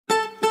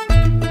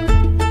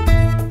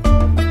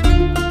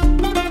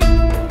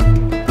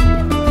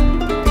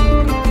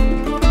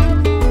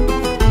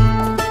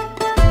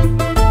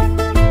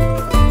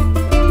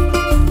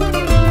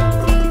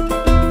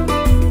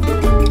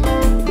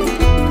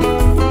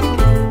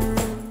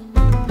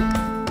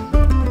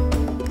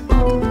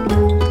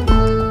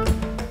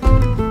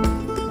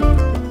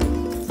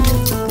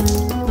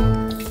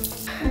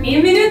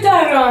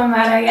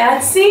Roma,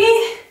 ragazzi!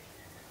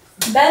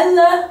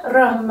 Bella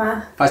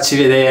Roma! Facci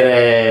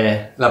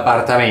vedere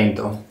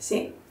l'appartamento.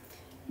 Sì.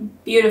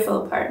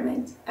 Beautiful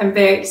apartment. I'm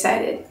very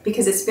excited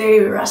because it's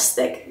very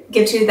rustic.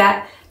 Gives you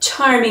that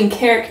charming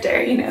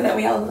character, you know, that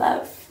we all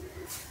love.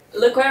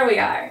 Look where we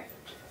are.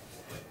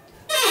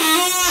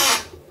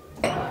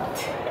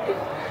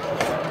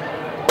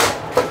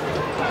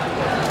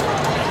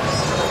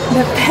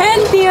 The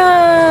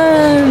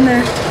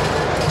Pantheon!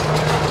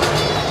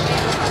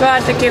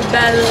 Guarda che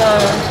bello!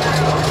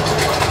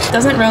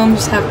 Doesn't Rome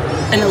just have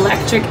an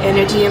electric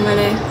energy,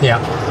 Amore? Yeah.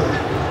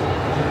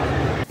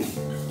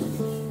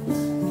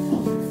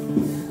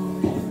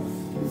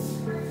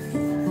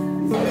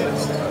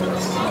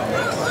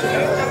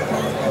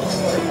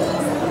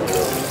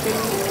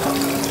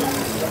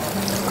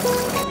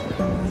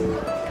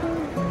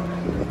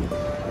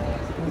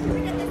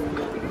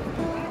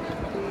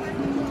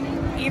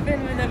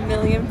 Even with a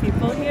million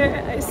people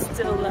here, I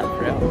still love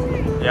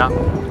Rome. Yeah,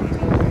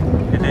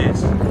 it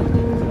is.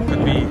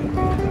 Could be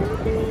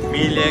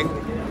million,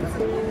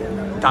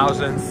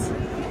 thousands.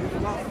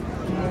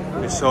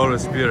 It's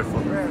always beautiful.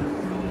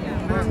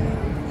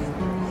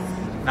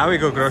 Now we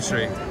go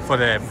grocery for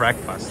the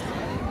breakfast.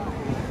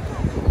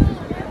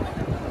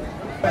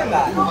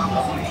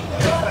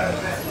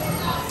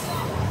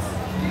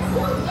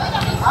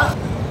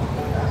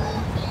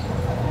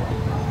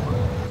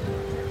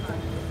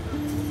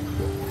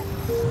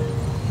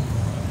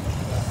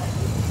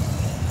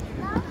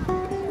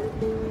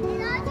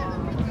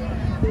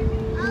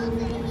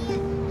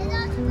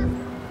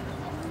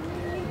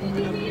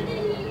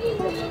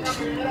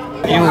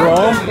 In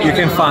Rome, you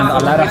can find a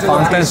lot of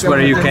fountains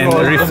where you can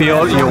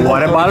refill your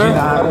water bottle.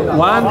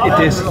 One, it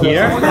is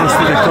here, close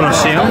to the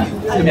Colosseum,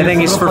 and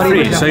then it's for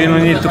free, so you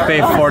don't need to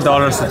pay $4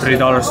 to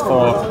 $3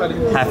 for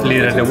half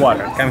liter of the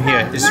water. Come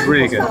here, it's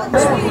really good.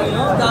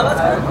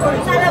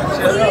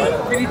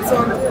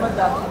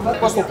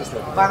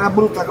 Ma è una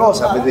brutta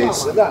cosa a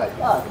vedersi, dai.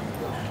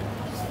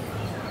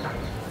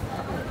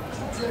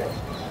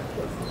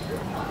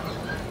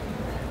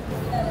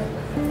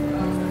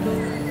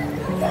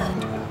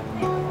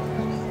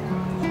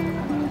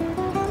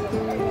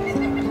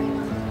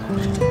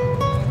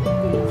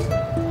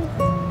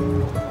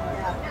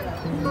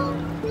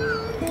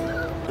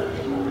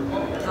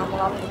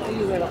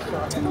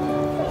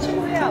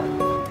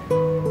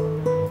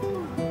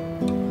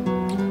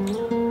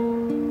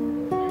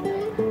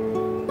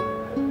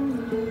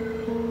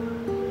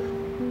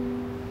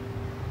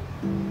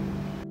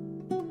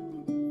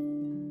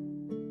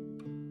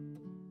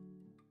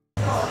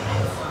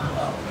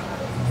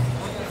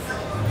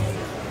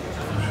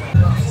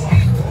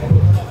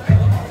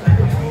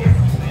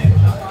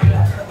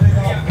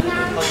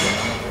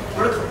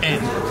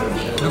 And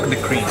look at the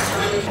cream.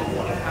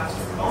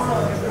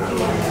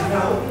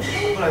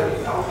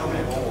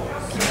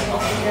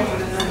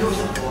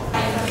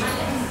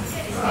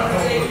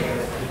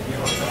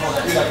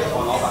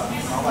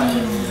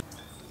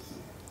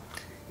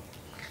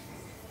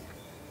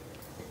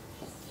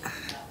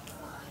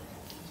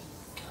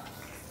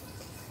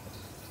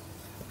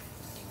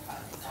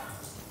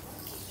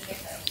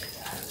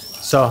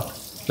 So,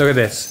 look at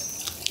this.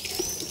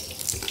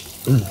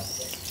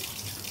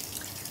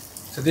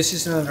 So this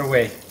is another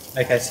way.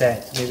 Like I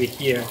said, maybe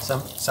here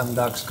some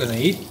dogs gonna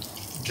eat,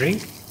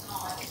 drink.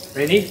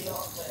 Ready?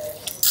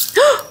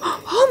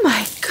 Oh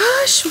my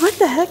gosh, what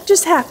the heck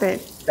just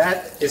happened?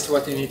 That is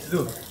what you need to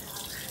do.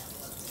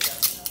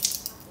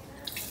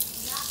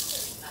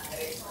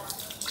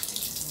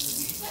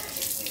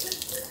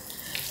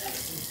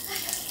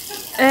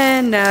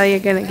 And now you're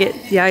gonna get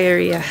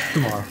diarrhea.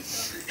 Tomorrow.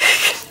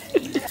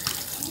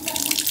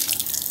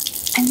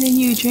 And then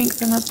you drink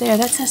from up there.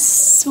 That's a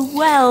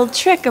swell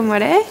trick,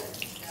 amore.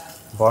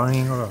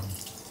 Boring or wrong?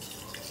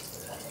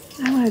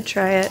 I want to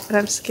try it, but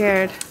I'm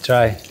scared.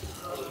 Try.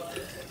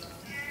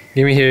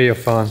 Give me here your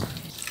phone.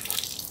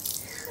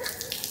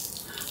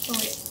 Oh,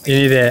 wait. You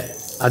need to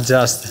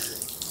adjust.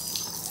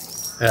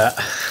 Yeah.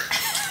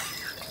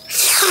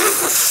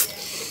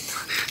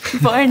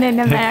 Born in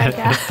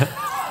America.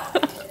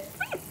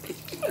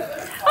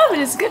 Oh, but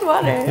it's good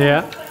water.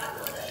 Yeah.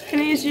 Can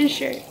I use your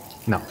shirt?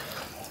 No.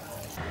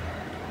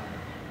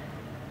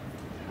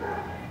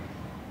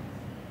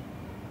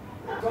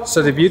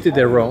 So the beauty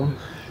of Rome.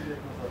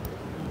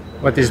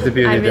 What is the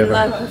beauty I'm in of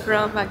Rome? love with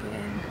Rome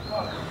again.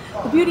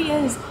 The beauty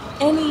is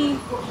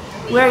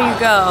anywhere you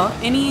go,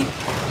 any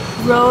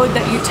road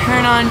that you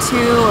turn onto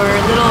or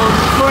little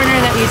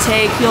corner that you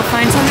take, you'll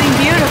find something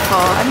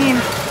beautiful. I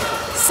mean,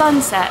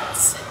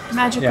 sunsets,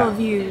 magical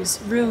views,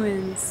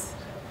 ruins.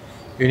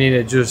 You need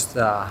to just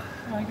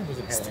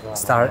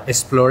start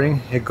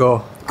exploring and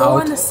go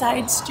out. On the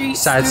side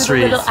streets, Side through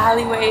streets. the little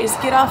alleyways,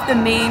 get off the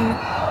main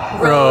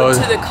road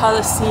to the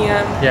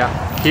Colosseum. Yeah,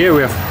 here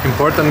we have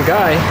important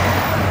guy.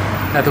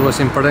 That was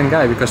important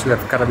guy because we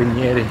have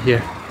carabinieri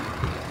here.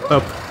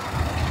 Up.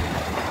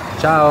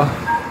 Ciao.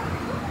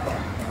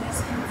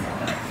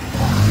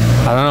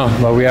 I don't know,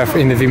 but we are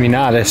in the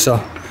Viminale, so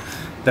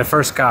the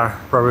first car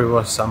probably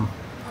was some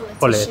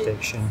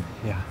politician.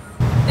 Yeah.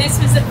 This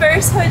was the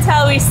first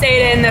hotel we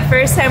stayed in the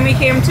first time we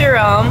came to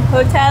Rome,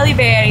 Hotel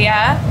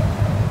Iberia.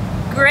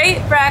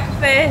 Great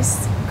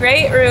breakfast,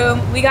 great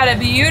room. We got a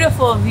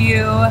beautiful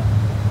view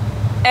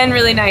and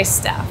really nice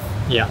stuff.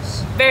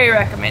 Yes. Very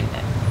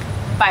recommended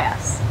by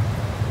us.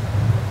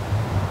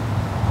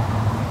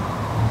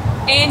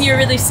 And you're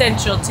really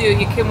central too.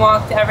 You can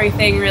walk to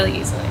everything really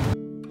easily.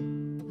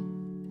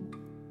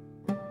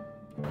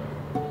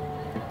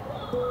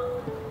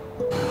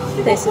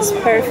 This is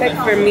perfect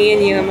for me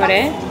and you, amore.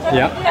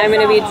 Yeah. I'm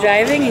gonna be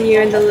driving and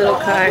you're in the little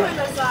car.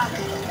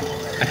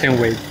 I can't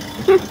wait.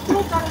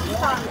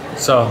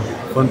 So,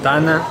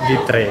 Fontana di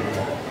Trevi.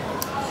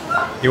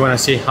 You wanna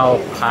see how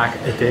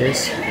packed it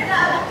is?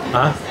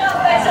 Huh?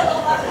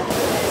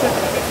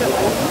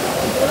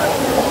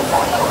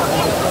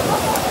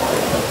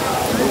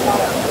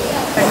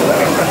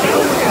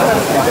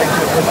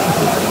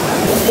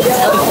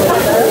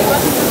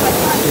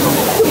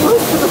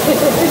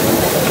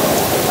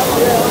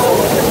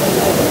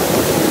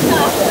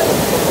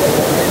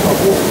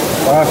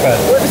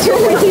 Perfetto.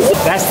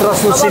 Destra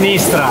su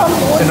sinistra,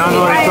 se no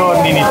non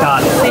ritorni in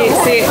Italia. Sì,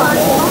 sì.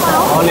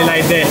 Only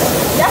like this.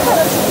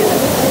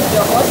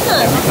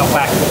 And we come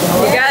back.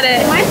 You got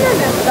it.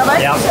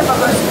 Yep.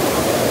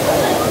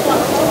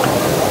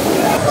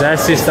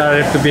 Jessie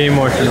started to be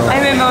emotional.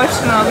 I'm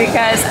emotional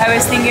because I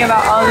was thinking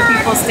about all the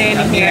people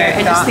standing here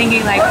and just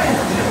thinking like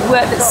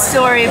what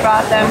story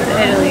brought them to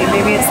Italy.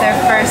 Maybe it's their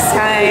first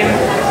time,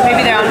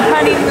 maybe they're on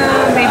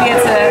honeymoon, maybe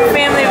it's a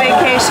family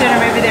vacation, or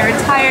maybe they're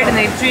retired and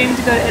they've dreamed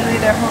to go to Italy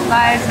their whole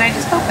lives, and I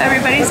just hope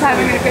everybody's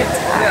having a good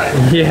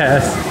time.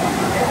 Yes.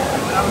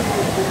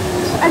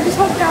 I just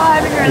hope they're all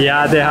having a good time.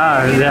 Yeah, they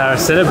are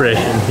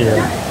celebrating here.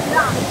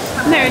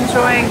 They're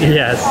enjoying it.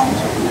 Yes.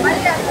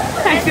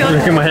 I feel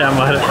Look at my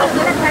amor.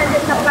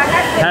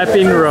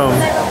 Happy in Rome.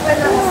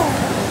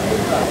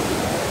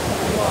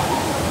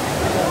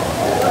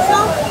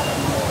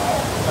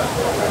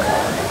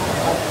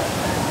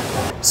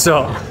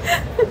 So,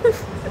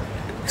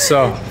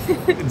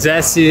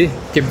 Jessie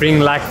can bring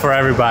luck for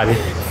everybody.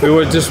 We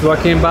were just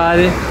walking by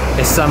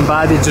and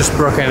somebody just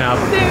broken up.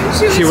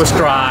 She was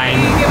crying.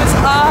 It was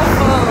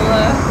awful.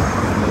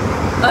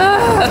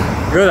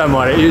 Good,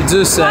 amore. You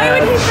just Why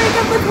would he break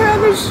up with her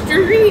on the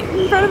street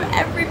in front of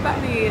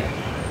everybody?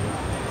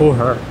 pull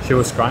her. She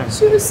was crying.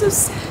 She was so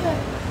sad.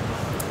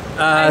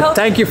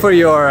 Thank you for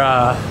your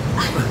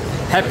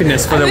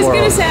happiness for the world.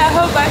 I was gonna say,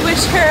 I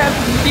wish her a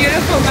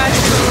beautiful,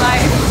 magical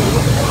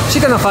life.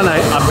 She's gonna find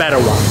a better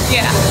one.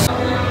 Yeah.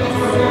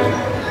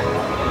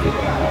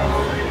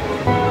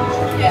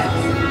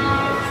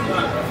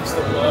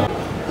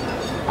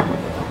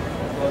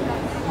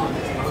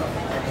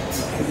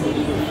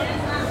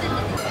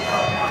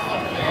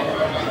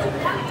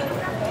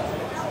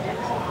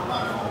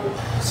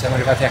 Siamo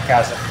arrivati a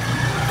casa.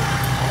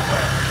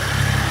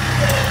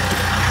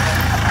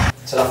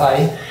 Ce la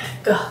fai?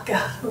 Go,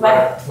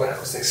 vai. Guarda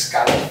queste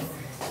scale.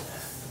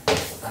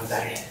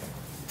 Andare.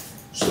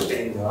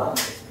 Stupendo,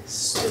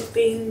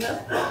 Stupendo.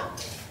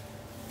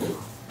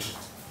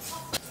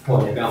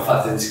 Poi abbiamo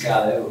fatto di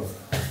scale.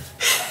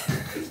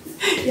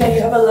 Yeah,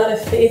 you have a lot of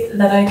faith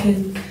that I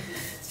can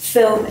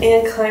film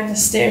and climb the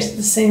stairs at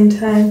the same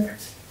time.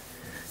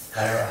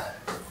 Allora,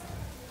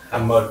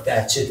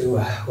 ammortacci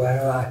tua,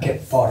 guarda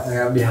che porta che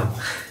abbiamo.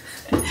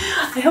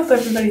 I hope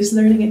everybody's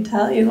learning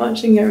Italian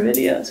watching your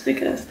videos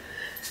because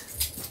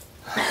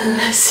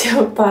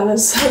Alessio parla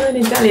solo in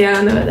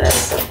italiano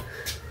adesso.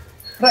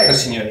 Prego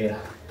signorina.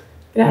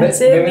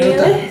 Grazie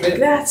Benvenuta. mille,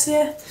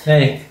 grazie.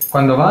 Lei,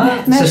 quando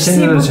va, Merci si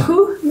accende la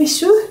beaucoup,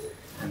 monsieur.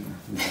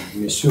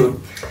 Monsieur,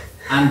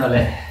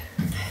 andale.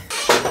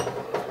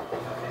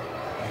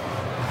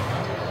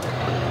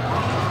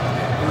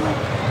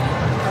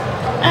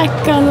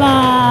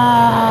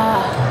 Eccola!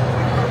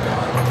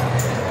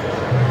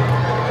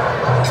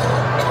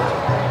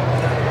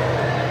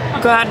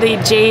 Guarda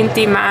i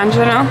genti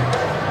mangiano.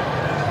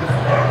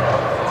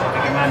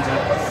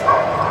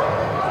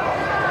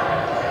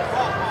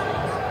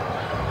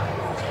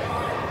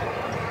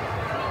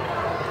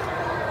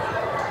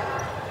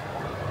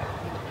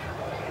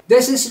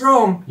 This is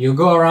Rome. You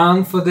go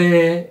around for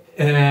the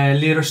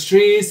little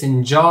streets,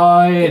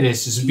 enjoy.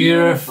 This is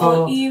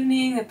beautiful.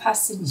 Evening, the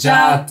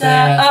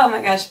passeggiata. Oh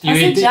my gosh, You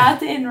eat it.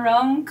 passeggiata in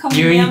Rome con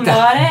You mio eat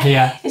amore.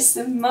 yeah. It's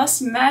the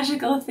most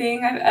magical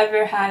thing I've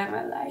ever had in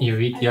my life. You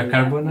eat your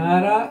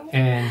carbonara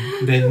and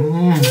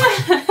then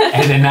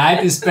and the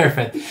night is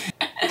perfect.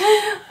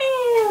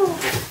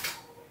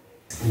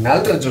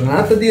 Un'altra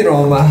giornata di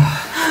Roma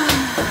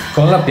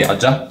con la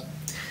pioggia.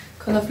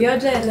 Con la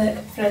pioggia e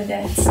le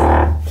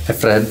freddezze. È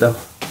freddo.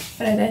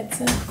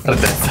 Freddezze.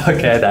 Freddezza,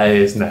 ok,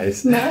 dai, is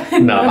nice. No?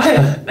 No.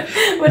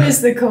 What is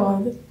the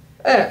cold?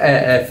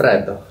 È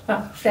freddo.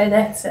 Oh,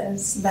 freddezze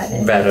is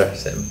better. Better,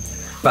 same.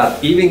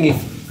 But even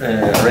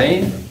if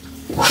rain,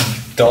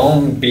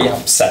 don't be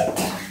upset.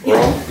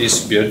 Rome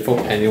is beautiful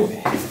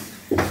anyway.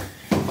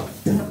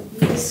 Don't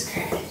be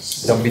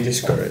discouraged. Don't be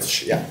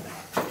discouraged, yeah.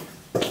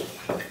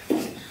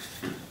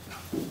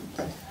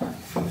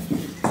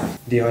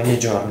 Di ogni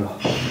giorno,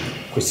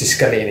 questi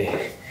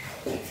scalini.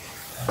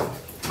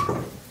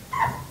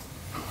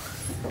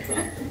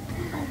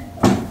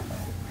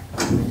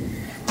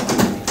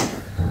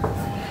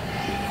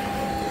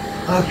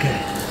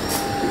 Okay.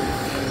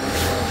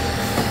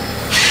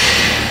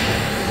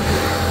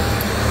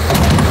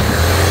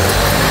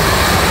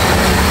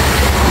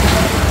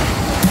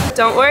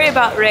 Don't worry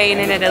about rain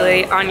in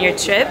Italy on your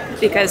trip,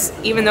 because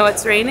even though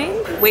it's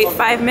raining, wait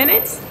 5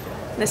 minutes,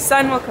 the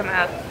sun will come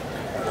out.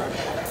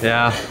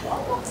 Yeah.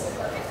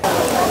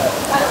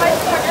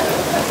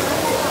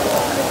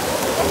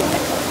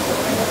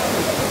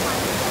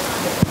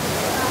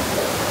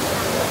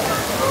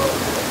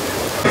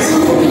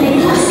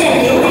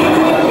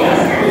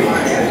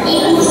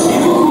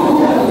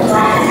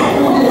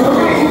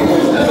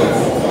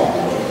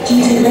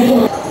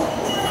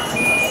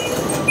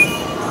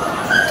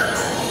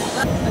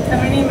 Look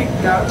how many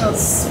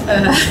McDonald's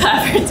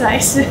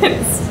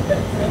advertisements.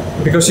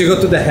 Because you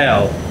go to the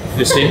hell,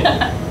 you see?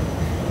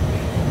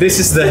 This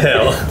is the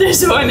hell.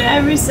 There's one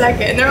every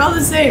second. They're all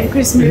the same.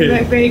 Crispy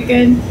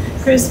McBacon,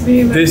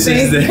 crispy McBacon, This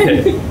is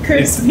the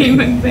crispy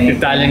McBacon,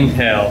 Italian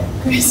hell.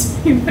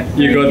 crispy McBacon.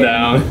 You go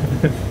down.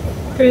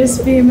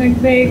 Crispy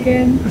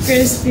McBacon,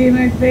 crispy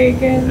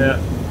McBacon. Yeah.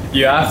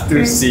 You have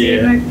to see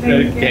it.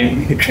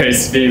 McBacon.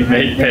 Crispy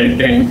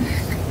McBacon.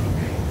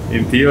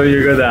 Until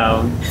you go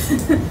down.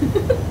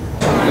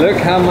 Look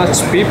how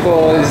much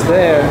people is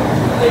there.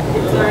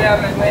 Vittorio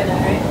Emanuele,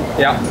 right?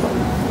 Yeah.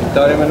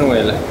 Vittorio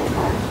Emanuele.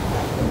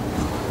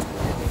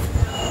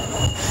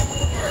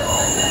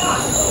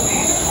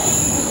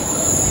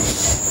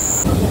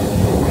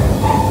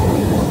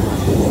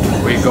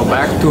 We go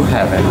back to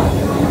heaven.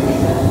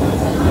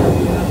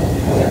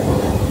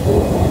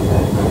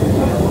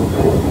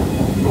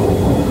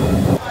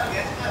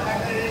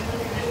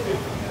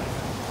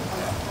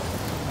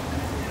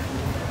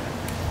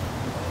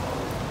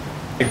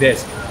 Like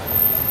this.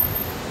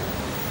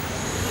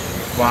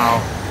 Wow.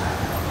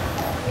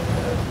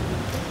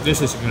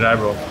 This is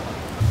incredible.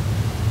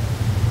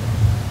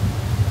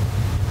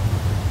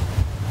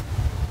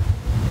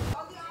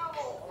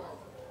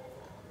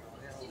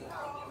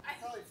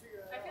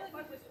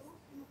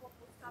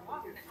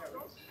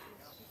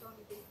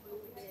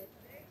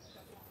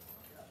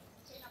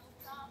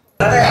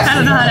 I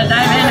don't know how to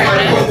dive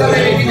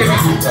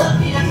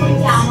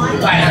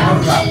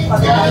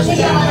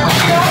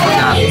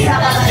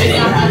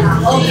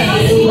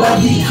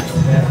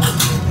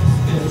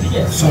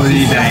Solo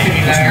di idee che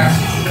possono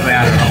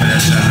creare robe del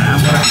genere.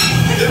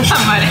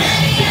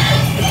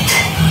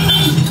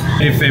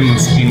 Very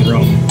famous in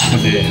Rome for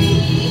the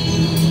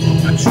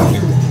action.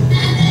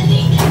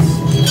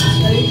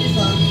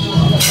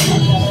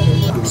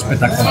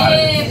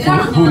 Spettacolare.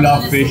 Who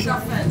love fish?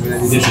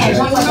 This is it.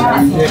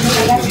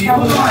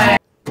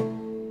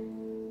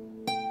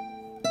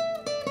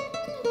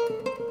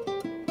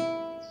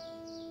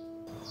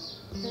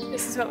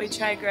 This is what we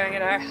tried growing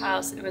at our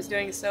house, and it was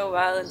doing so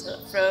well until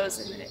it froze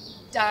and then it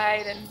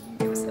died, and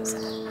it was so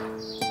sad.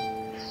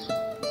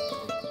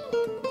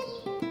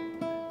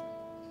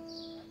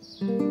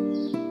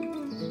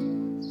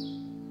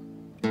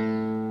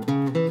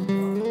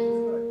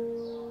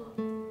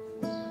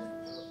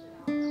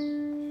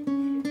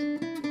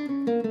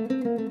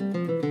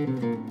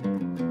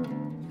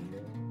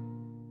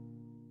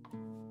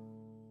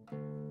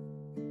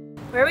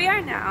 Where we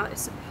are now is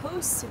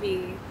supposed to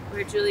be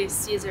where Julius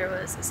Caesar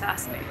was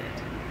assassinated.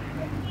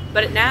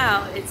 But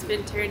now it's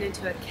been turned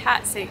into a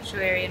cat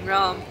sanctuary in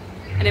Rome,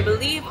 and I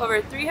believe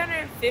over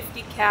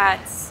 350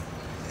 cats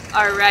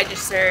are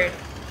registered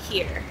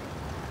here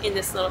in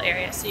this little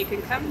area. So you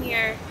can come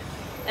here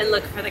and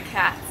look for the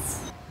cats.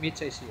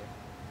 Mitch is here.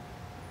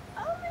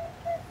 Oh my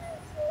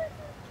goodness, look how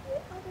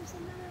cute. Oh, there's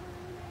another one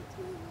in there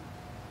too.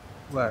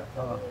 Where?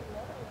 Oh.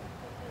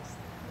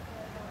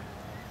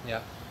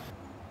 Yeah.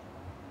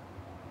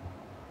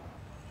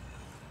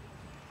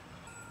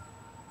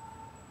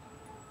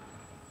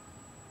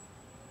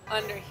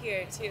 Under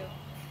here too.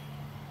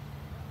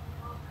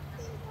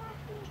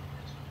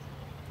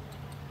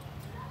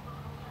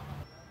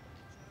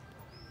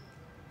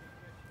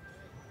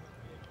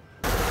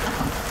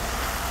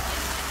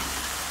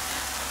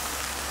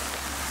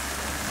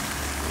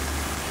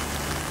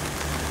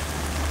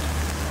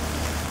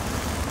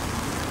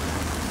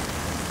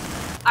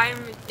 I'm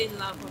in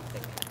love with the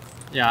cats.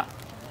 Yeah,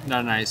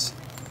 they're nice.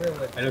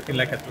 I'm looking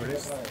like a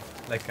tourist,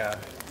 like a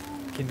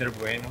Kinder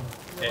Bueno.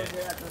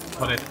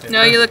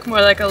 No, you look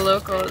more like a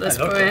local at this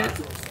point.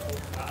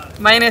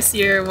 Minus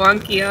your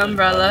wonky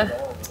umbrella.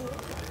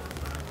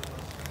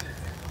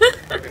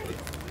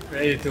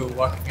 Ready to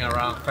walking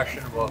around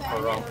fashionable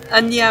for Rome.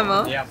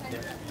 Andiamo. Yeah.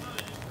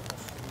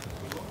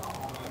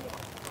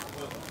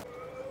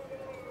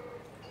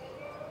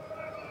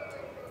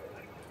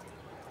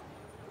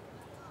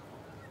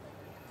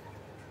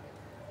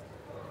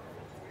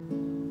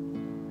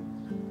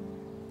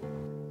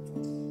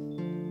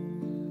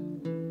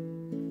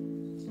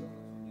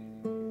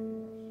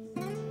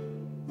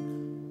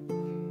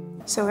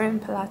 So we're in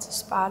Palazzo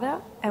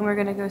Spada, and we're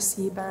gonna go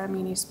see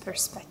Baramini's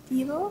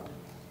perspective,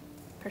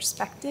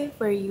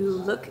 where you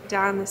look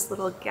down this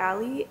little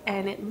galley,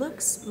 and it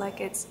looks like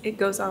it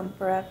goes on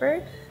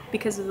forever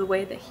because of the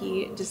way that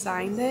he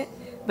designed it,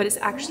 but it's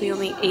actually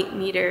only 8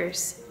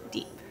 meters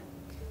deep.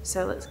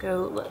 So let's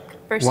go look.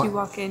 First, you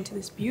walk into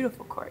this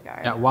beautiful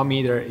courtyard. Yeah, 1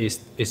 meter is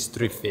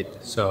 3 feet.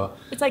 So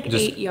it's like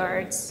just 8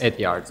 yards. 8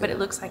 yards. But it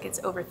looks like it's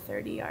over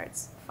 30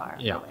 yards far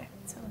away.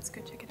 So let's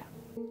go check it out.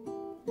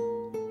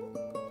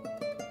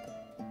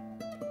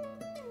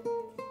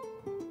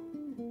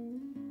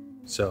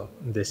 So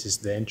this is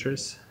the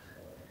entrance.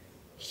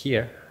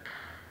 Here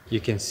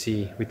you can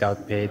see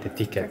without pay the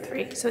ticket. For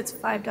free. So it's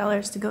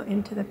 $5 to go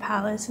into the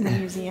palace and the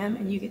museum,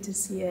 and you get to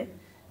see it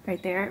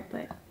right there.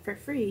 But for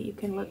free, you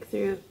can look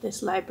through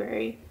this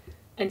library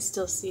and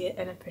still see it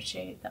and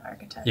appreciate the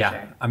architecture.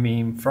 Yeah, I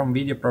mean, from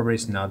video probably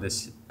it's not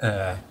this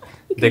the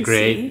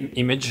great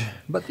image,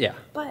 but yeah.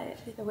 But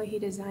the way he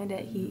designed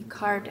it, he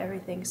carved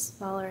everything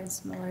smaller and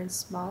smaller and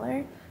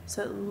smaller,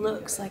 so it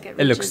looks like it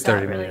reaches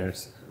out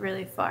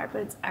really far,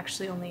 but it's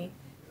actually only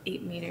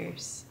 8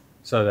 meters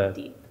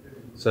deep.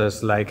 So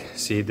it's like,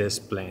 see this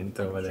plant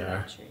over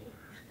there.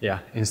 Yeah,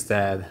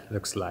 instead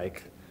looks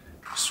like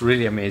it's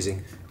really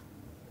amazing.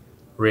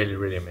 Really,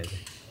 really amazing.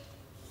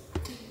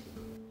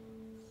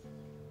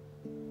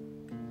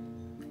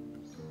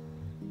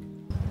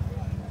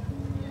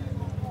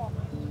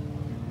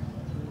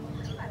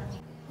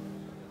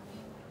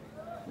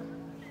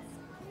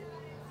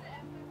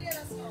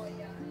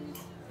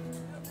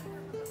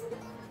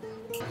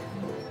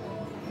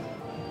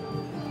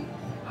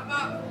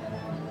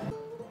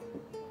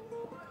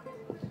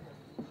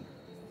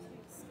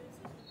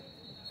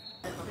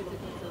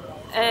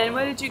 And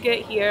what did you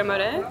get here,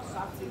 More?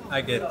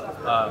 I get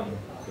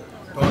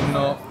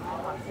tonno,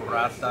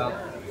 burrata,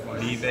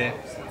 olive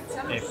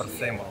e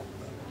prezzemolo.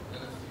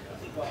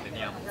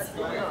 Vediamo.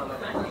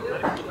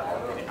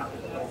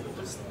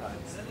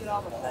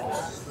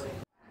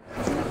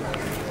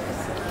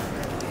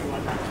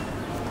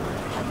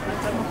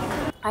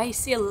 I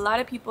see a lot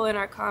of people in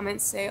our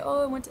comments say,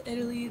 oh, I went to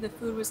Italy, the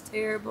food was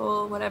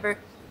terrible, whatever.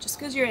 Just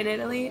because you're in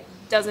Italy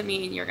doesn't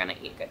mean you're gonna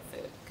eat good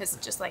food. Because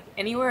just like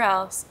anywhere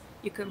else,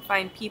 you can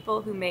find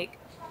people who make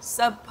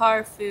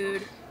subpar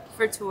food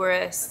for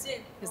tourists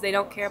because they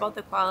don't care about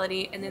the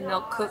quality, and then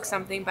they'll cook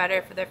something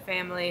better for their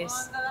families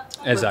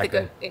with the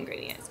good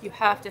ingredients. You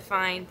have to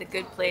find the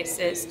good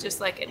places just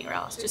like anywhere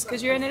else. Just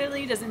because you're in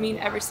Italy doesn't mean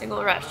every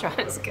single restaurant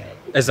is good.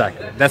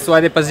 Exactly. That's why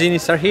the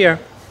Pasinis are here.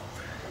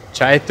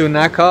 Try to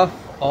knock off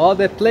all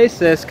the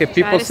places that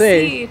people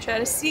say. Try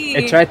to see.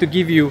 And try to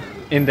give you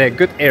in the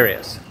good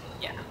areas.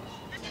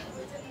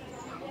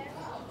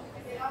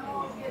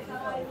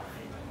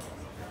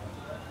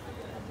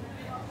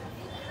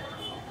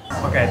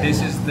 Okay,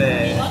 this is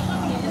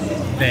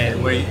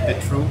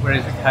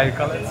how you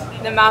call it?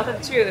 The mouth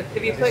of truth.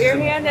 If you put your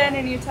hand in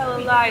and you tell a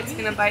lie, it's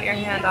gonna bite your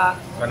hand off.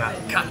 Gonna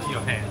cut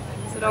your hand.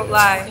 So don't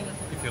lie.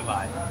 If you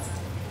lie.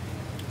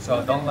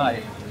 So don't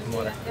lie.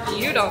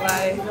 You don't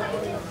lie.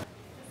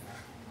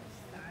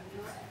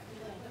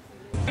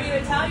 Are you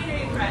Italian or are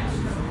you French?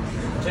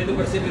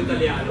 100%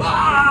 italiano.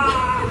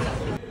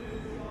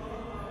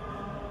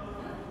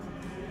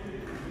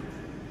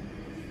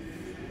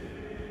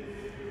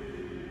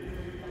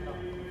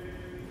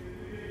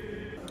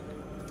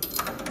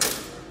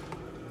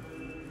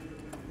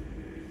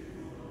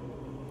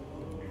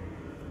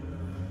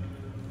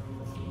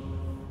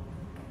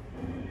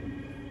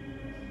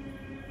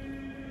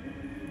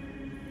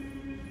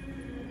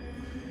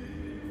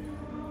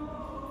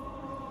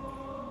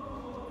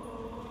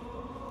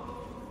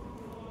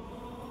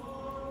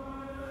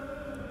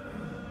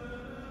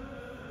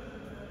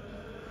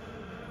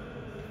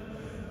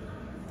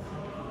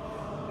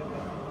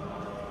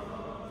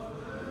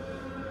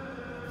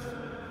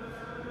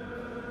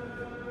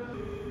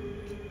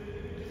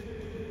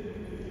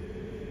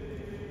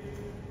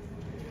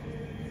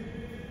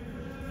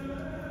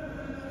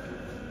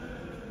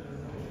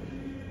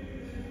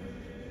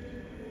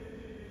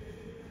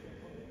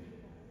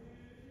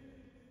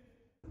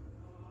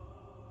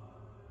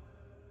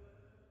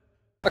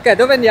 Okay,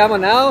 dove andiamo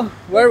now?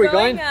 Where are we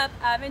going? Going up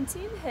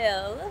Aventine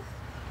Hill.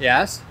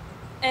 Yes.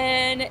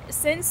 And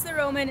since the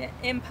Roman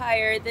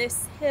Empire,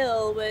 this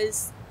hill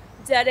was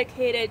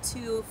dedicated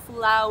to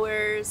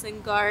flowers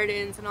and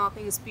gardens and all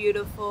things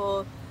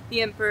beautiful.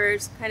 The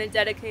emperors kind of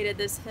dedicated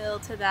this hill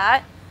to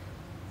that.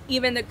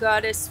 Even the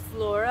goddess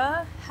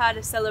Flora had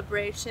a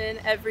celebration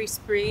every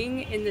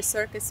spring in the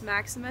Circus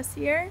Maximus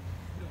here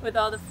with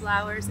all the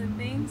flowers and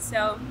things.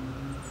 So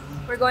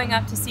we're going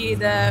up to see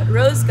the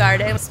rose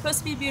garden. It's supposed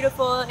to be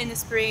beautiful in the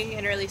spring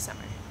and early summer.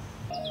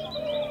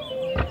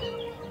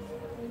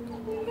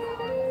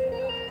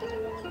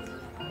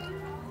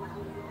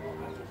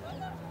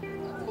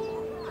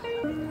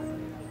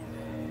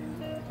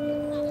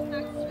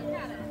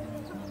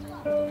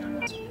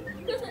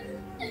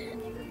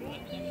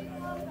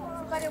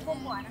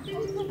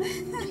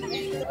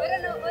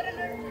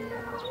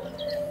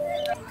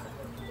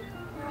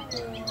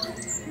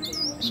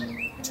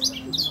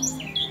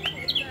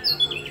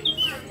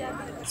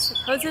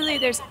 Supposedly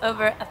there's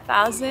over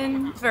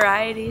 1,000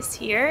 varieties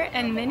here,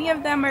 and many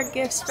of them are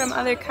gifts from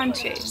other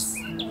countries.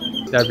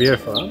 They're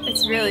beautiful, huh?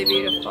 It's really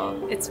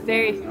beautiful. It's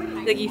very,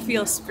 like, you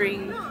feel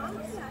spring.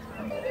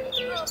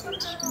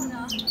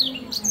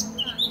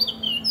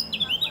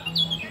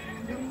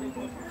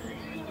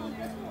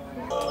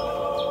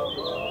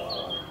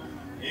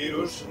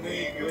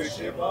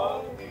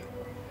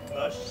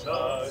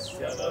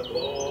 Can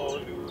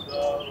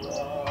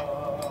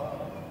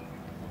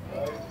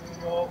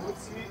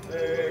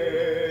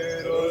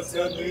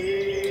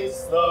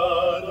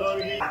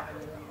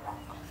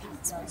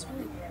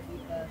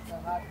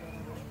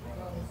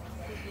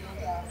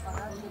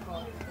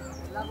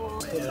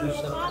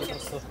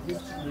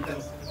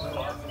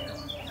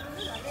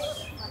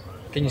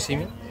you see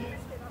me?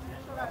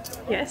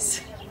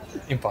 Yes.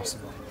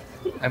 Impossible.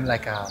 I'm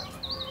like a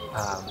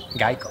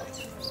Geico.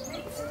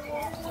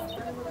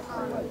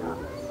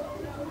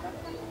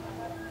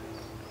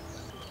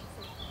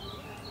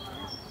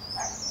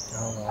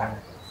 Oh wow.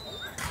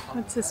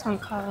 What's this one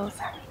called?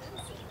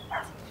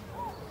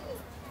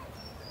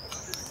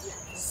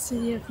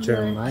 City of York.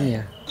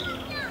 Germania.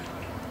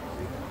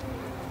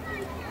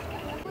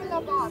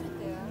 Quella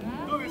parte,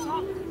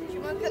 ci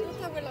manca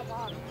tutta quella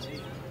parte.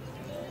 I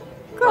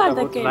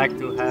Guarda would che like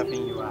to have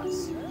in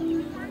US.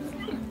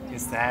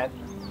 Instead,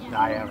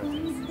 die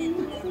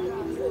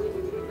everything.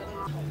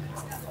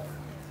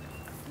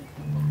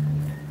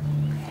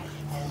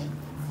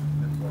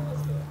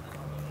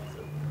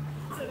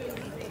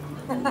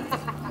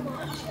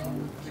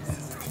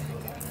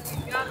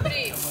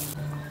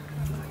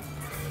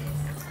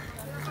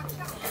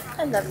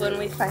 I love when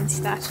we find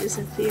stashes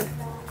of beer.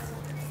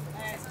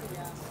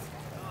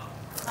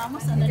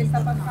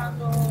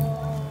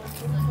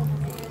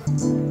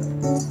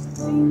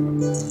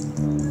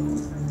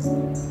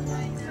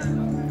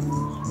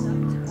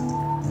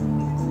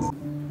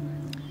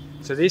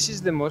 So this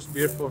is the most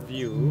beautiful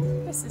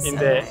view This is in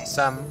so the nice.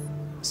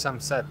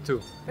 sunset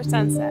too. For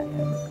sunset.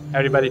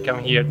 Everybody come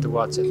here to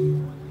watch it.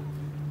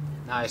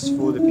 Nice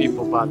food,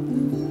 people, but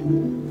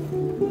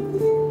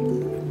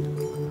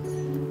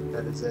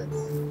that is it.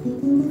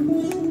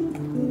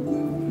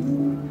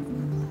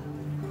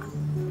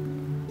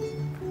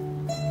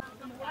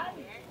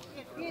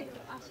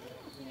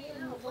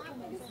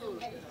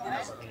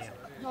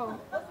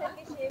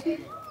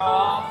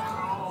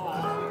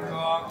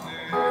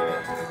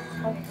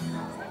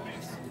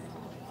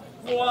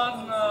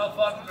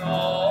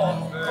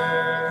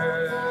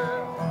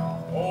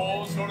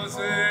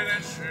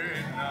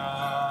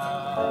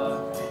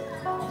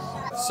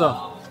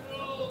 So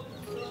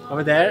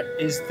over there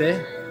is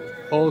the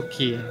whole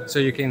key, so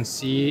you can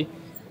see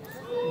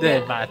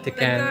the The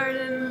Vatican.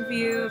 garden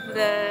view of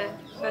the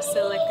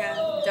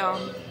Basilica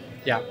Dome.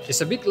 Yeah,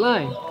 it's a big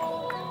line.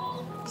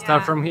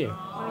 Start Yeah. from here.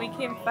 When we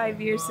came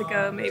 5 years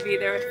ago, maybe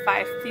there were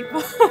 5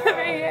 people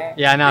over here.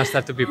 Yeah, now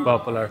start to be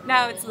popular.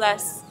 Now it's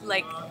less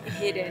like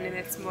hidden and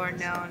it's more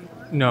known,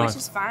 No. which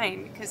is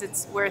fine because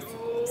it's worth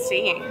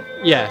seeing.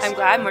 Yes. I'm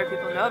glad more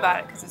people know about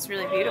it because it's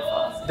really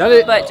beautiful. That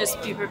is But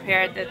just be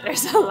prepared that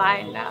there's a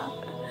line now.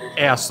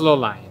 a slow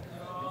line.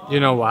 You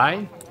know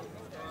why?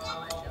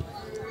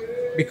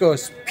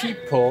 Because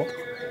people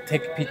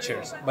take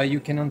pictures, but you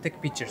cannot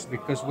take pictures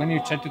because when you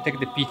try to take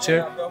the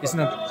picture, it's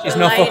not The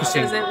not light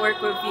focusing. doesn't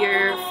work with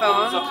your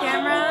phone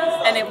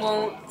camera, and it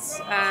won't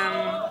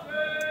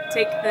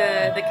take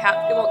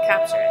it won't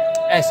capture it.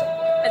 Yes.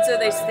 And so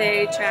they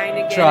stay trying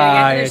to get Try, it.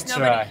 And there's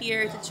nobody try.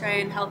 here to try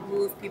and help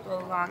move people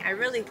along. I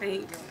really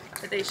think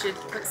that they should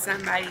put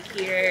somebody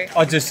here.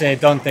 Or just say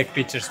don't take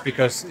pictures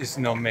because it's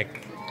not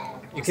make.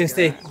 You can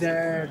stay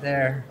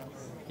there.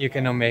 You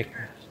cannot make.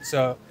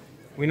 So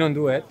we don't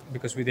do it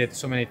because we did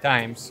so many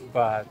times.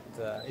 But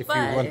if But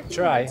you want if to you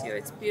try, want to,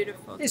 it's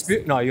beautiful. it's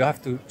no. You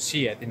have to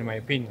see it, in my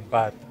opinion.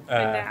 But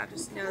And now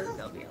just know that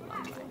there'll be a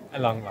long line. a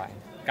long line.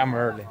 Come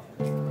early.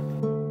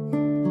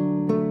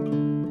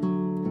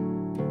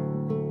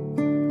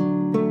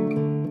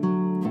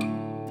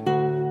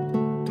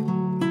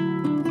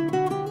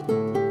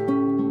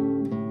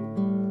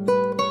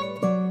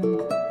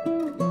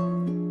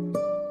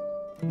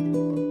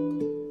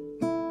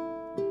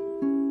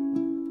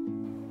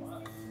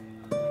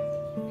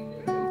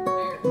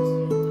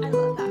 I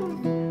love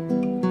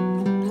that.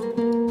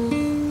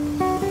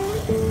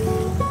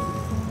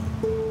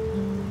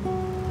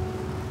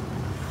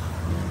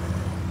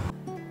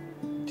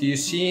 Do you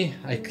see?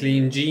 I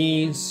clean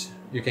jeans.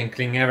 You can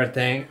clean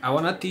everything. I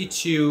want to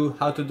teach you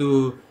how to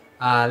do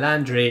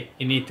laundry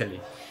in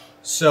Italy.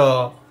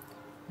 So,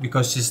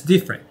 because it's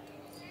different.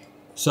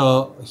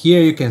 So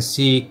here you can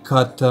see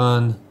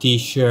cotton,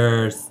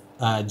 t-shirts,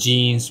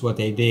 jeans, what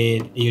I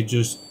did. You're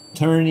just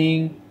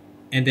turning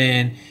and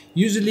then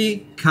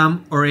usually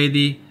come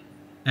already,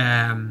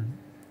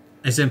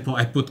 example,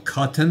 I put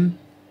cotton,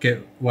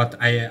 what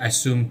I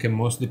assume can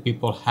most of the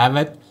people have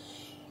it.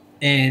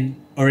 And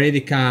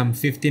already come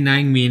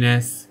 59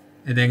 minutes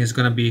and then it's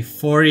gonna be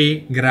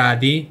 40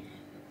 gradi.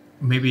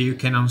 Maybe you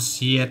cannot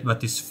see it,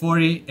 but it's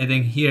 40. And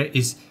then here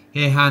is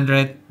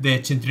 800, the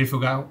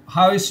centrifuga.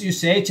 How is you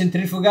say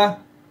centrifuga?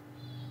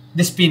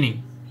 The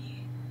spinning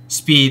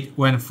speed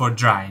when for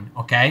drying,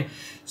 okay?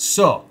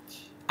 So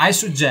I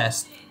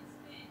suggest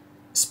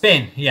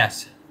spin,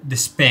 yes, the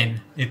spin,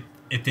 it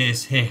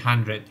is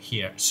 800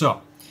 here.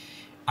 So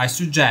I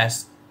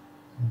suggest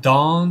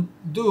don't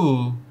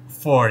do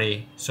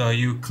 40. So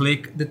you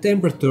click the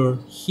temperature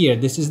here.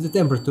 This is the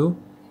temperature,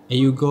 and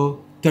you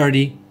go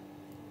 30.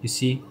 You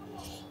see,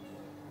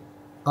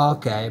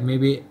 Okay,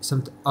 maybe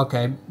some.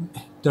 Okay,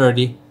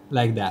 30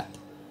 like that.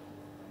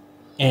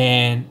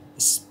 And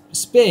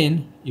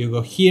spin. You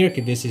go here.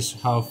 Okay, this is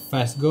how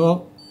fast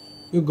go.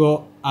 You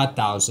go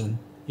 1,000.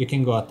 You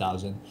can go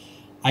 1,000.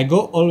 I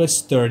go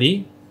always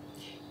 30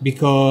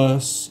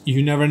 because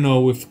you never know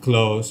with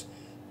clothes.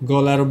 Go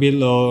a little bit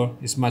lower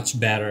is much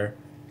better.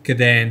 Can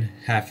then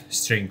have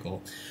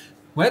strinkle.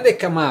 When they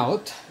come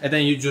out, and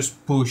then you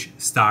just push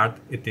start.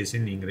 It is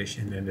in English,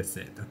 and then that's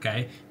it.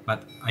 Okay,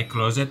 but I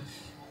close it.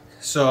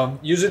 So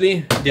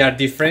usually they are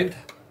different.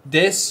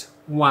 This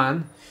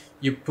one,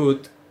 you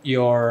put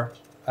your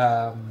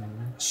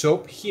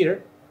soap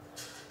here,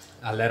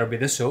 a little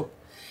bit of soap,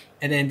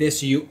 and then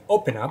this you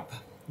open up.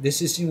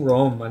 This is in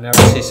Rome. I never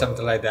see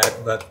something like that,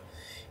 but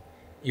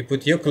you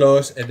put your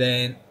clothes and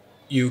then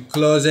you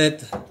close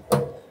it,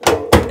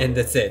 and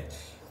that's it.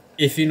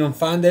 If you don't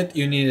find it,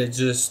 you need to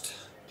just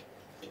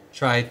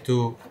try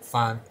to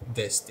find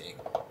this thing.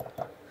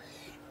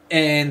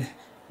 And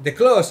the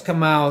clothes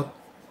come out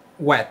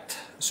wet,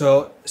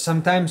 so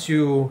sometimes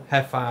you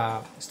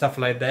have stuff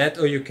like that,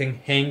 or you can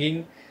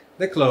hanging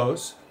the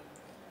clothes.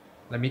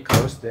 Let me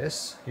close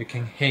this. You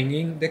can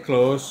hanging the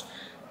clothes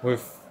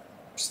with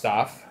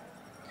stuff,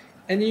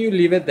 and you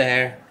leave it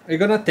there. It's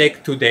gonna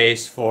take 2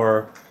 days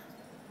for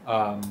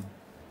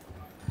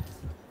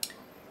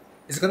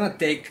it's gonna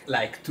take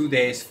like 2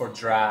 days for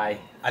dry,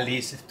 at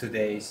least 2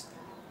 days.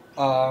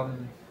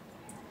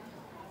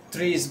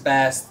 3 is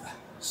best,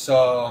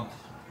 so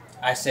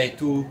I say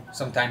 2.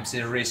 Sometimes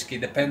it's risky,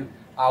 depend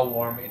how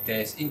warm it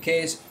is. In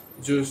case,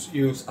 just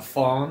use a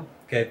phone.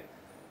 Okay,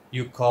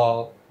 you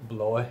call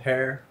blow a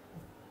hair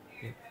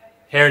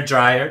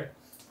dryer.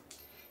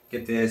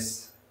 Get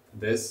this.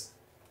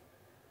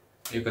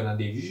 You're gonna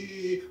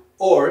do,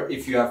 or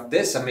if you have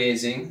this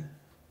amazing,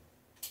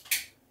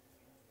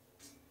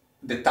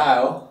 the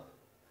tile,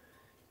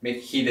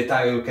 make heat the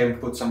tile. You can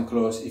put some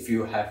clothes if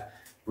you have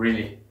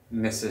really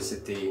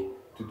necessity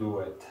to do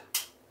it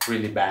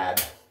really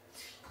bad.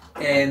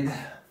 And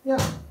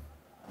yeah,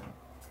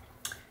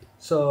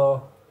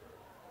 so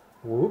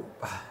whoop,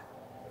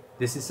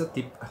 this is a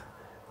tip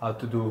how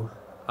to do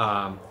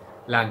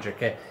laundry.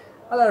 Okay,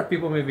 a lot of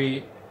people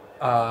maybe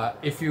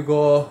if you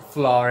go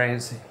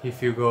Florence,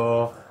 if you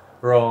go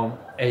Rome,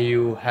 and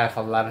you have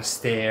a lot of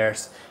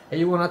stairs, and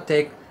you want to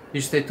take,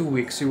 you stay 2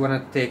 weeks, you want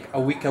to take a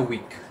week,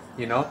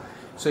 you know,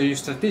 so you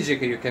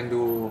strategically you can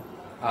do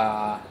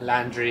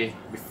laundry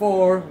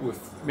before,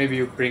 with maybe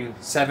you bring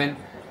 7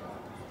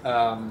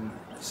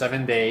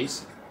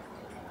 days.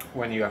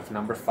 When you have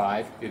number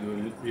 5, you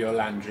do your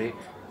laundry,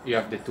 you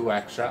have the 2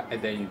 extra,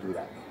 and then you do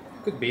that.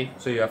 Could be,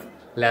 so you have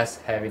less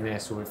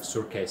heaviness with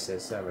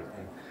suitcases,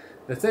 everything.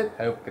 That's it.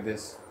 I hope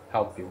this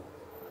helped you.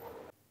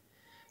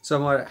 So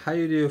Mar, how do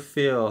you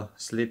feel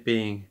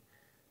sleeping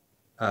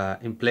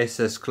in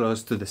places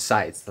close to the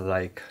sites,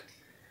 like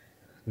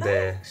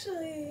the... I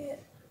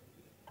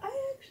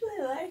actually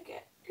like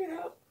it, you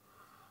know.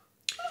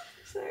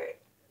 Sorry.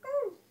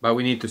 But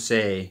we need to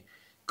say,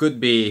 could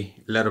be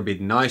a little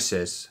bit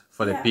noises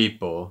for the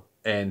people,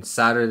 and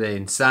Saturday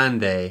and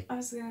Sunday. I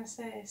was gonna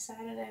say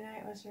Saturday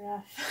night was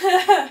rough.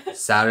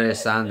 Saturday,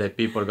 Sunday,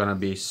 people are gonna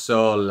be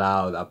so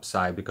loud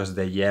outside because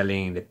they're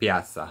yelling in the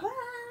piazza.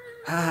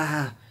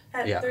 At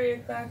 3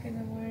 o'clock in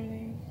the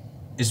morning.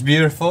 It's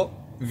beautiful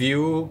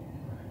view.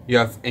 You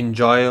have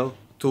enjoyed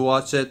to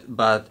watch it,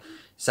 but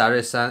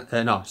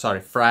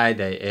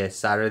Friday is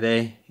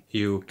Saturday.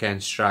 You can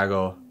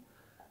struggle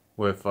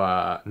with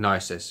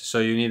noises, so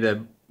you need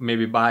to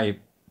maybe buy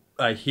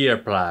ear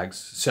plugs.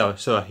 So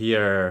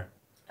here.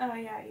 Oh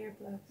yeah,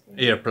 earplugs.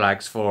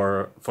 Earplugs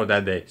for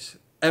that days.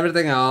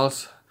 Everything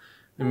else,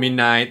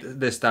 midnight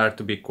they start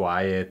to be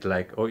quiet,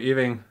 like, or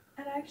even.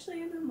 And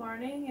actually, in the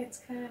morning, it's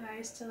kind of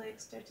nice to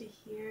like start to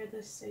hear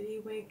the city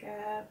wake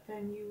up,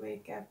 and you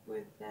wake up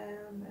with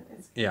them, and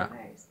it's kind of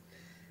nice,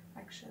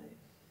 actually.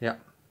 Yeah,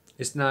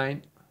 it's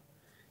 9,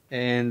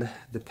 and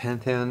the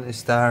Pantheon is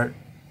start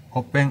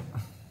open,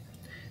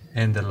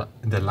 and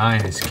the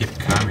line is keep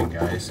coming,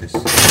 guys. It's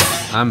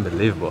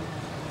unbelievable.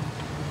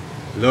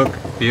 Look,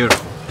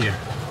 beautiful here.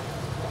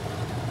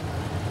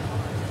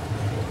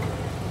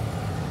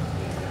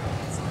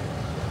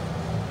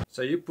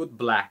 So you put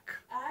black.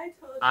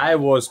 I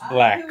was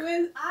black.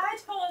 I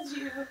told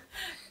you.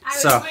 I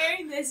was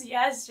wearing this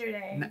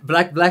yesterday.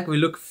 Black, we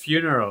look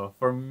funeral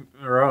for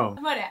Rome.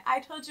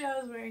 I told you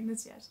I was wearing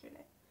this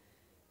yesterday.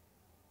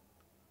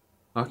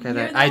 Okay,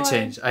 then I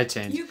changed.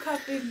 You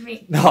copied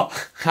me. No,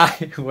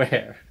 I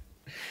wear.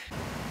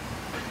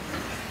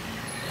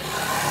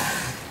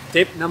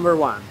 Tip number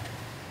 1.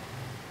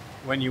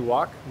 When you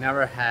walk,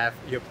 never have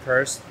your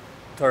purse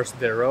towards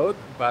the road,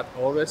 but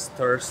always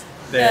towards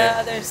the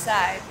other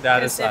side. The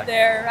other side. If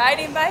they're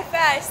riding by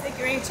fast, they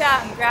can reach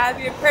out and grab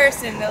your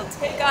purse, and they'll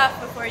take off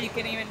before you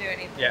can even do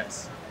anything.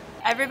 Yes.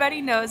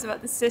 Everybody knows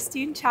about the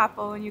Sistine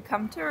Chapel when you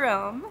come to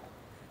Rome,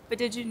 but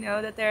did you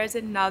know that there is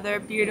another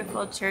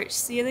beautiful church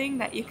ceiling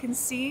that you can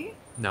see?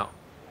 No.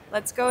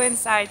 Let's go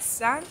inside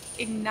St.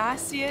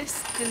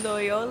 Ignatius de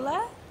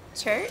Loyola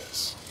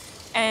Church.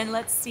 and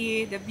let's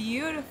see the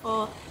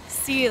beautiful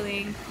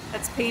ceiling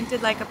that's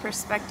painted like a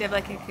perspective,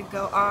 like it could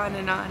go on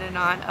and on and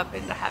on up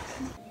into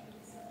heaven.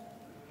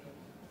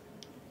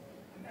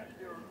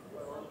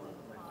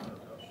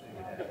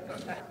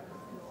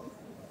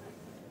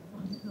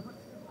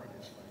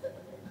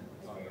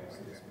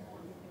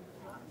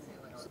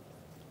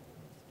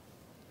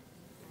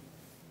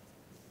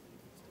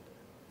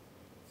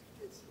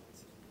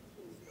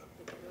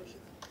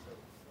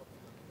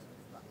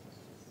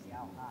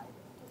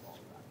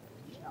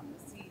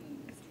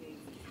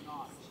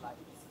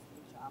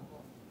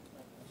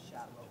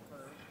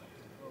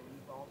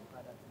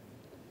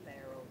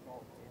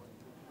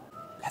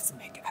 Let's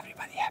make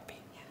everybody happy.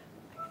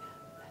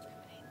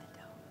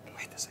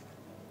 Wait a second.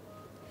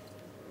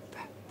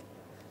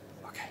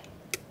 Okay.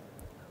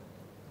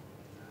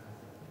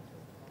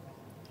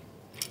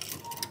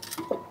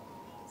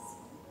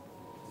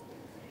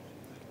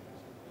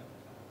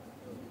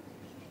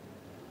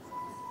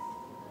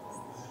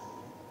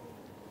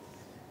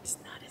 It's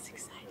not as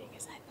exciting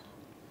as I thought.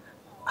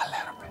 A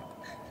little bit.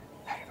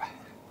 Everybody.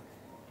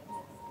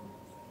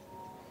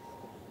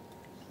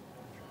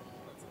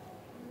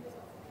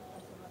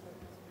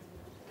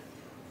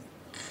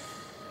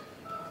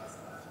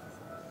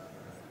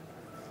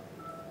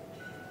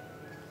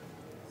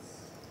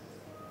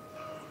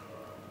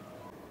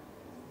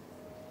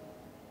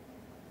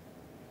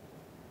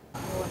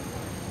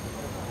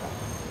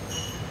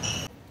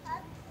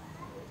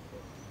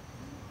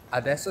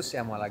 Adesso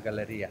siamo alla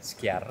Galleria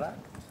Schiarra,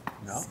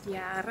 no?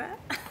 Schiarra.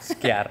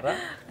 Schiarra.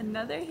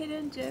 Another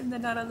hidden gem that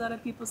not a lot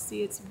of people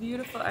see. It's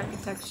beautiful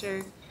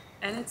architecture,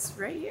 and it's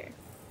right here.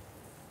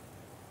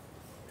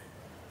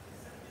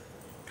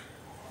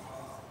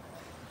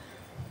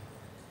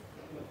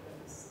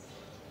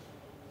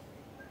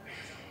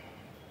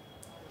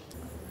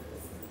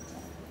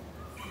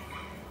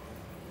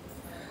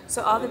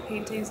 So all the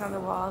paintings on the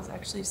walls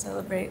actually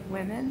celebrate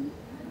women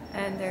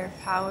and their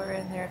power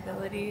and their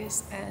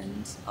abilities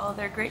and all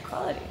their great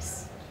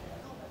qualities.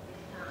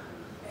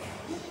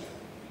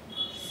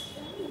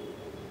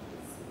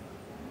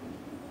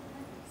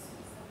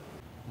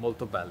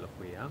 Molto bello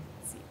qui, eh?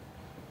 Sì.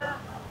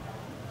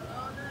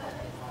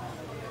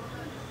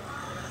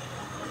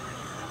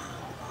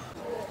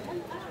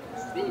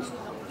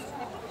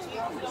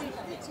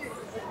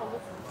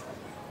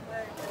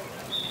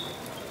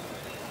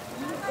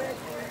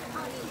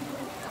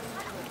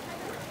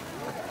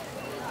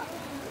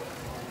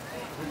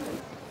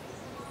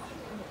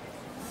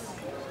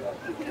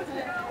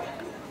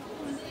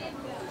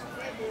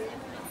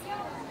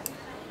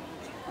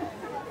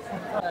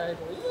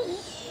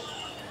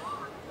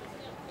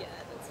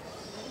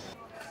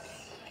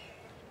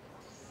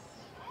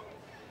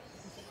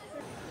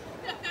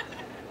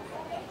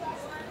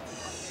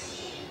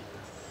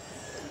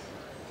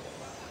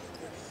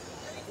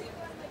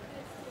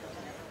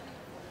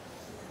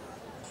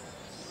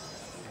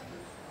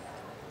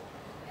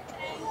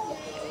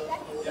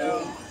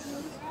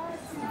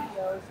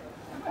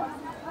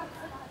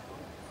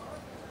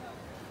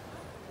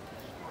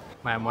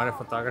 My amore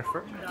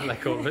photographer,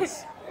 like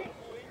always.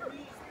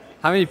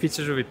 How many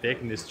pictures will we take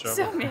in this job?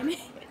 So many.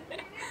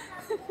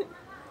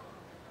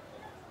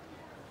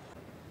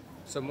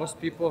 So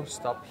most people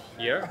stop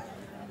here,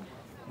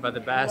 but the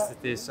best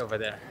it is over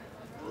there.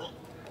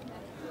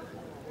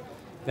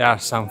 There are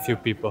some few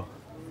people.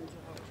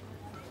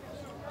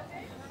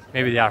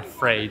 Maybe they are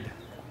afraid.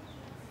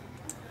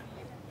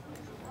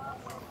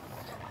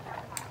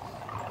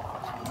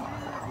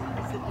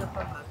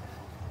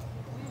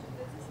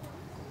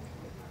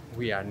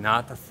 We are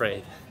not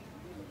afraid.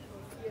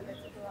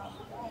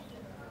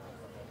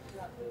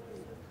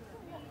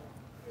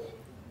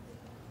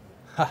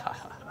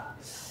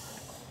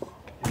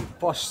 Il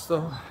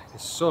posto che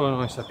solo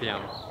noi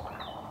sappiamo.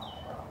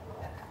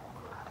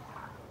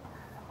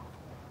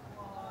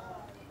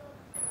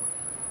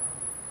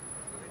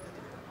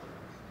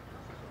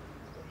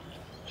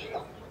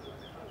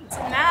 So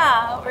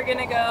now we're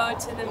gonna go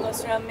to the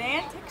most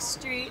romantic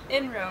street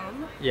in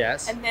Rome.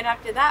 Yes. And then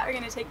after that, we're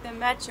gonna take the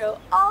metro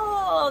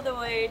all the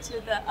way to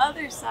the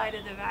other side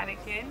of the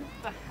Vatican,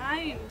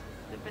 behind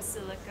the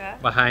Basilica.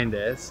 Behind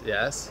this,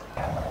 yes.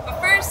 But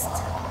first,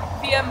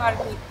 Via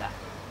Margutta.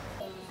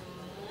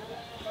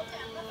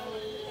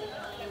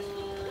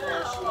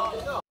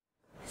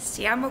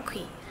 Siamo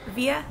qui,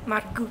 Via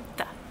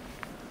Margutta.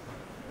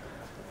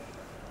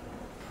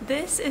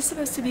 This is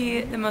supposed to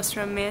be the most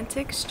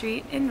romantic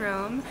street in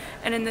Rome,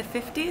 and in the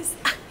 50s,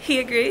 he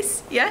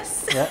agrees,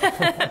 yes?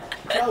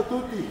 Ciao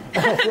tutti!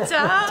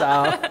 Ciao!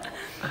 Ciao.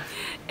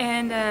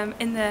 And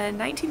in the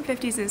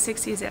 1950s and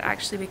 60s, it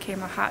actually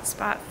became a hot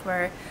spot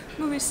for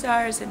movie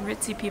stars and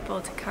ritzy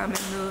people to come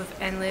and move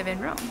and live in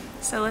Rome.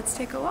 So let's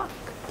take a walk.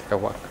 Take a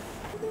walk.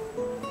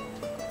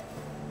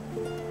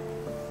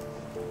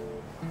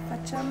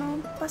 Facciamo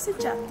una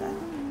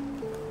passeggiata.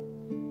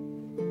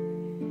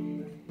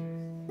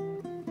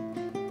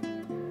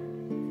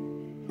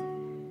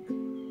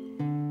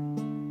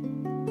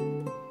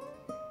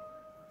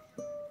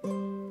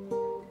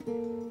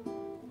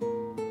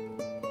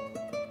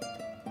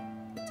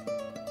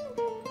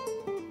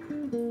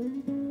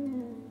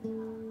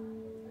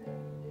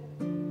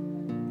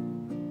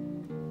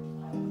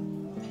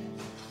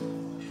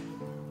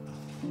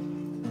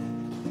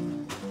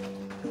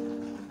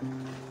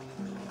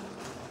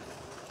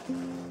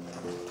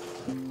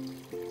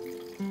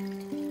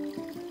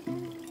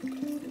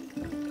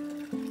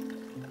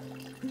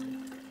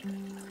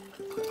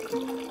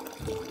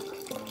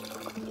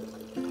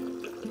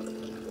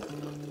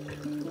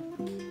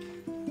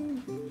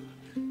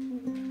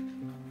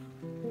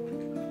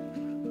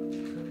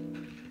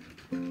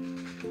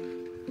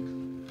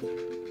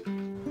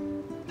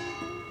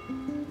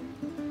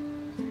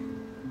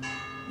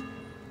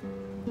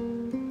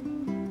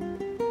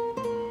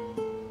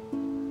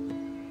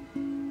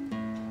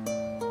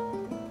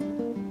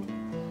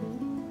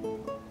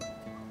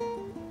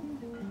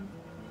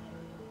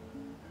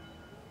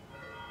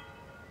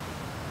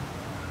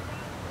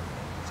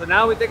 So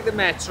now we take the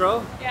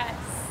metro. Yes.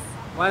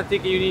 One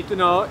thing you need to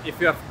know, if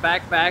you have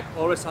backpack,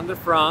 always on the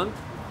front,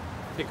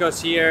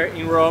 because here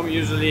in Rome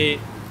usually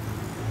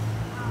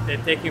they're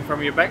taking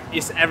from your back.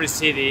 It's every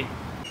city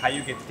how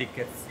you get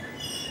tickets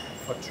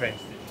for train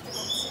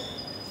stations.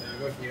 So you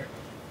go here,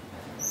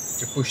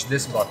 you push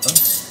this button.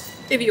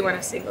 If you want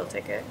a single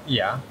ticket.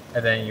 Yeah,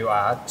 and then you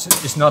add.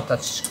 It's not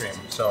touch screen,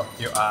 so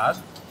you add,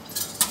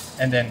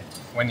 and then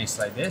when it's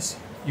like this,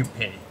 you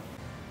pay.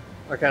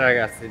 Okay,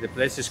 ragazzi, the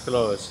place is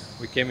closed.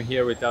 We came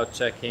here without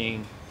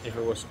checking if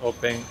it was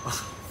open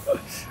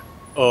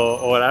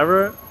or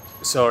whatever.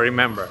 So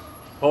remember,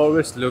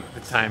 always look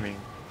the timing.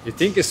 You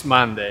think it's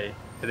Monday,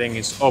 and then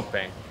it's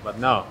open, but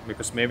no,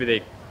 because maybe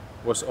they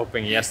was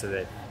open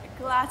yesterday.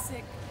 A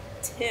classic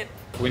tip.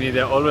 We need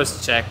to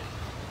always check,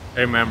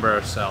 remember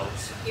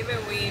ourselves. Even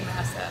we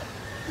mess up.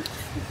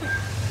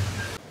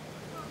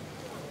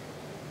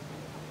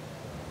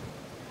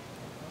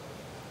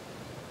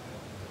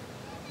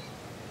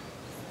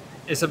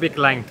 It's a big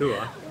line too,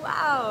 huh?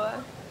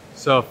 Wow.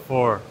 So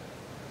for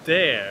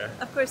there,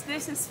 Of course,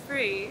 this is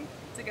free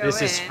to go in.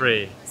 this is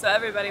free. So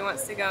everybody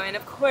wants to go in.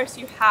 Of course,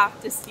 you have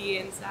to see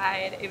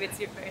inside if it's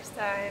your first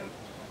time.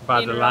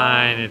 But in the Rome.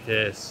 line it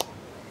is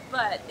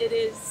But it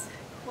is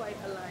quite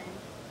a line.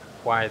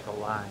 quite a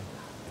line.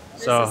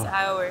 This So is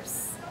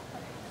ours.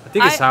 I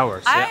think it's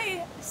ours. Yeah.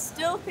 I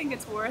still think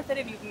it's worth it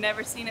if you've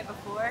never seen it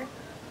before.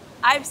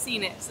 I've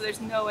seen it, so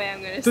there's no way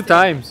I'm gonna. Two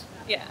times.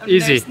 Yeah,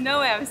 Easy. There's no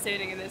way I'm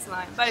standing in this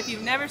line. But if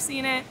you've never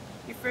seen it,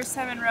 your first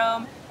time in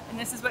Rome, and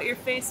this is what you're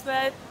faced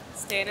with,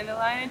 stand in the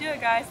line and do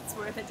it, guys. It's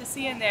worth it to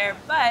see in there.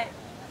 But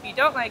if you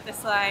don't like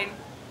this line,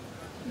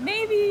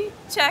 maybe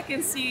check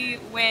and see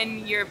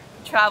when your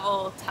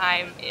travel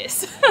time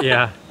is.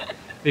 Yeah,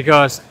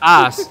 because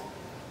us,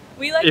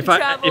 We like if to I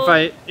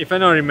travel. if I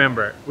don't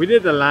remember, we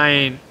did the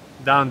line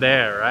down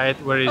there, right?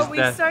 Where is we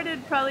the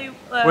started probably.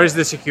 where's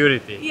the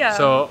security? Yeah.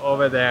 So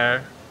over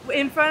there.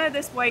 In front of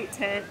this white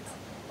tent.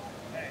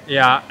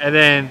 Yeah, and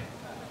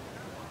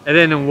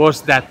then it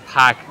was that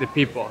pack. The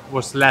people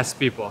was less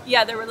people.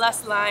 Yeah, there were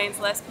less lines,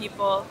 less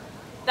people.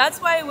 That's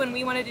why when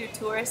we want to do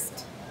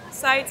tourist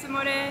sites in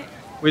Monet,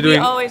 We we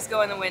doing always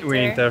go in the winter.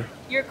 winter.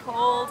 You're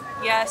cold,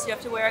 yes, you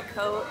have to wear a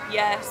coat,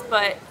 yes,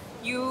 but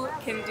you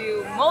can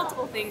do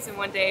multiple things in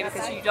one day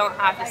because you don't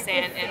have to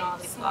stand in all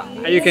these long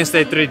lines. And you can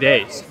stay 3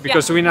 days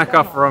because we knock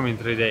off Rome in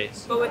 3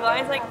 days. But with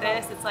lines like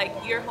this, it's like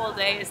your whole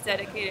day is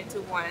dedicated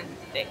to one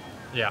thing.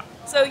 Yeah.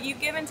 So you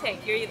give and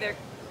take. You're either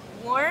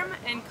warm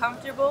and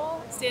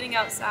comfortable standing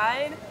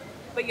outside,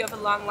 but you have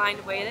a long line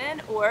to wait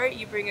in, or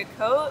you bring a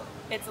coat.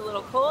 It's a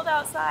little cold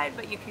outside,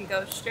 but you can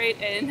go straight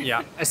in.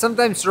 Yeah. And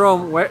sometimes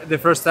Rome, where the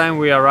first time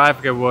we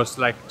arrived, it was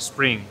like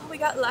spring. We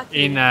got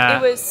lucky. In,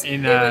 it was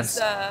in, it was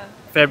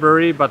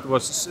February, but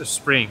was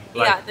spring.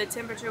 Like, yeah, the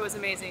temperature was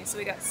amazing, so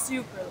we got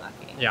super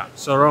lucky. yeah.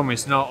 So Rome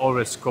is not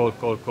always cold.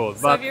 So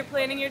But if you're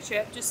planning your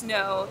trip, just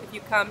know if you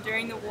come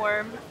during the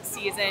warm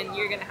season,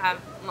 you're gonna have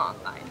long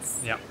lines.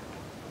 yeah.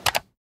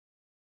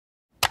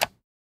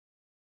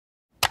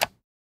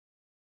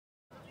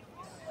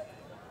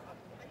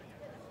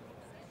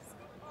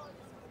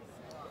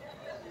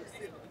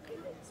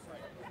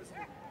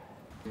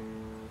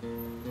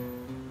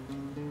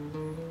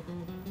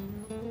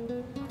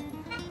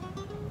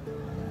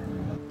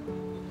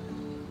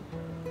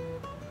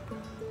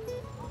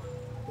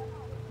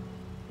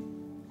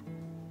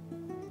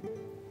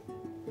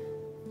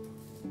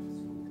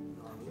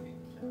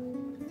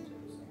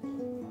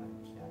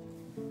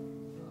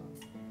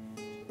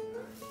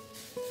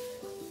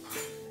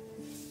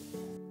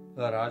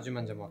 Allora, oggi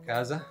mangiamo a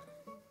casa.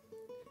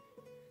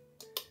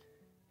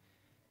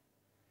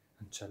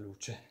 Non c'è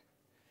luce.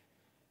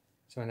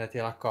 Siamo andati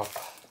alla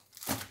coppa.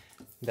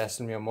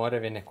 Adesso il mio amore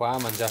viene qua a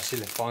mangiarsi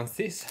le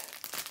fonzis.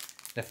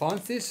 Le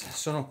fonzis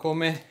sono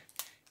come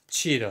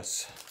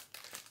Cheetos,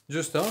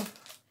 giusto?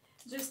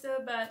 Giusto,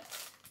 but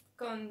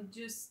con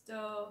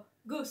giusto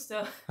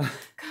gusto.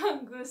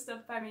 Con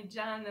gusto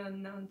parmigiano,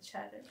 non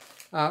cheddar.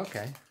 Ah,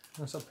 ok.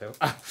 Non sapevo.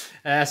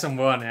 Sono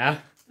buone,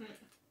 eh?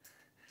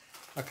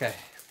 Ok.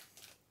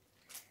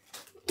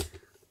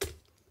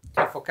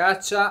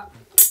 Focaccia.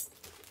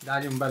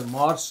 Dagli un bel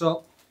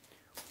morso.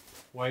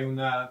 Vuoi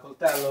un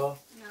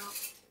coltello? No.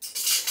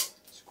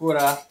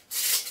 Sicura?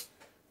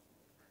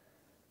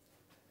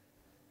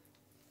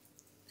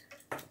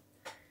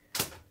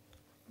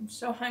 I'm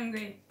so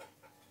hungry.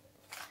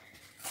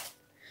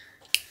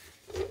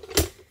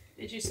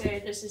 Did you say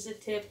this is a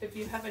tip if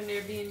you have an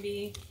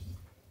Airbnb?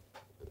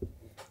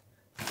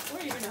 Or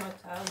even a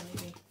hotel,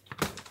 maybe.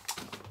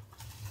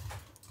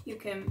 You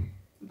can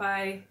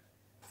buy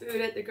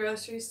food at the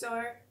grocery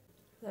store.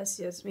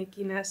 Alessia's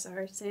making us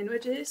our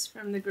sandwiches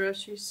from the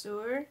grocery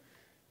store.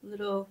 A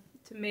little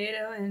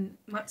tomato and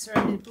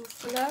mozzarella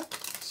bufala.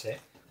 Sì.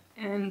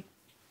 And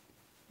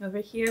over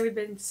here we've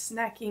been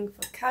snacking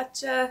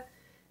focaccia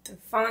and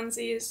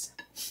Fonzie's.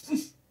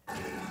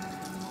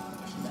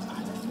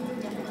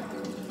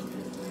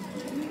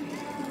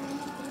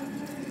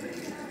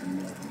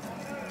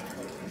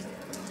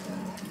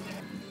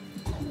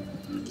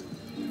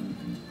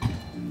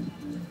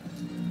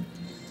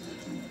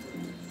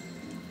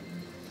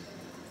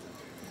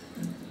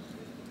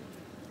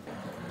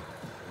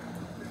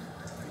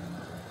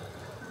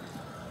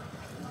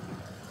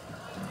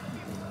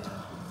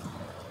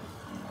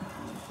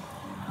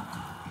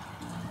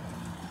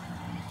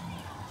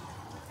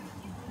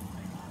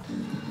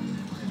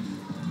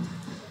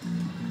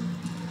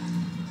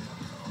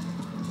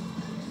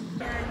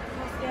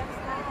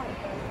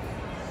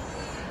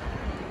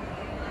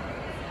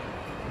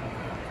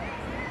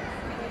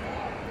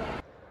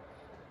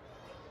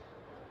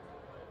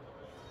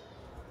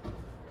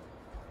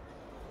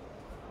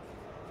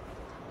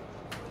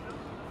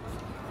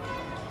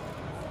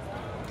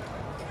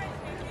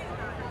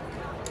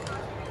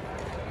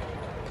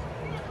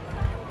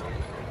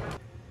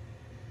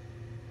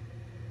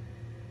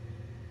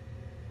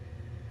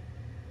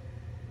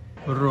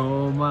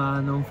 Roma,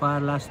 non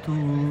farla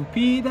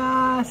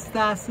stupida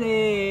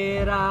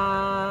stasera.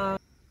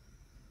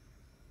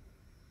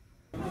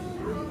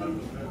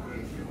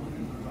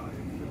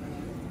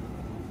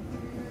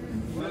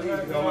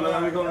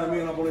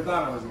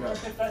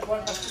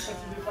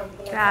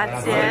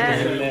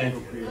 Grazie.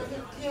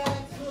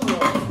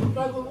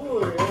 Pago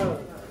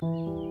voi,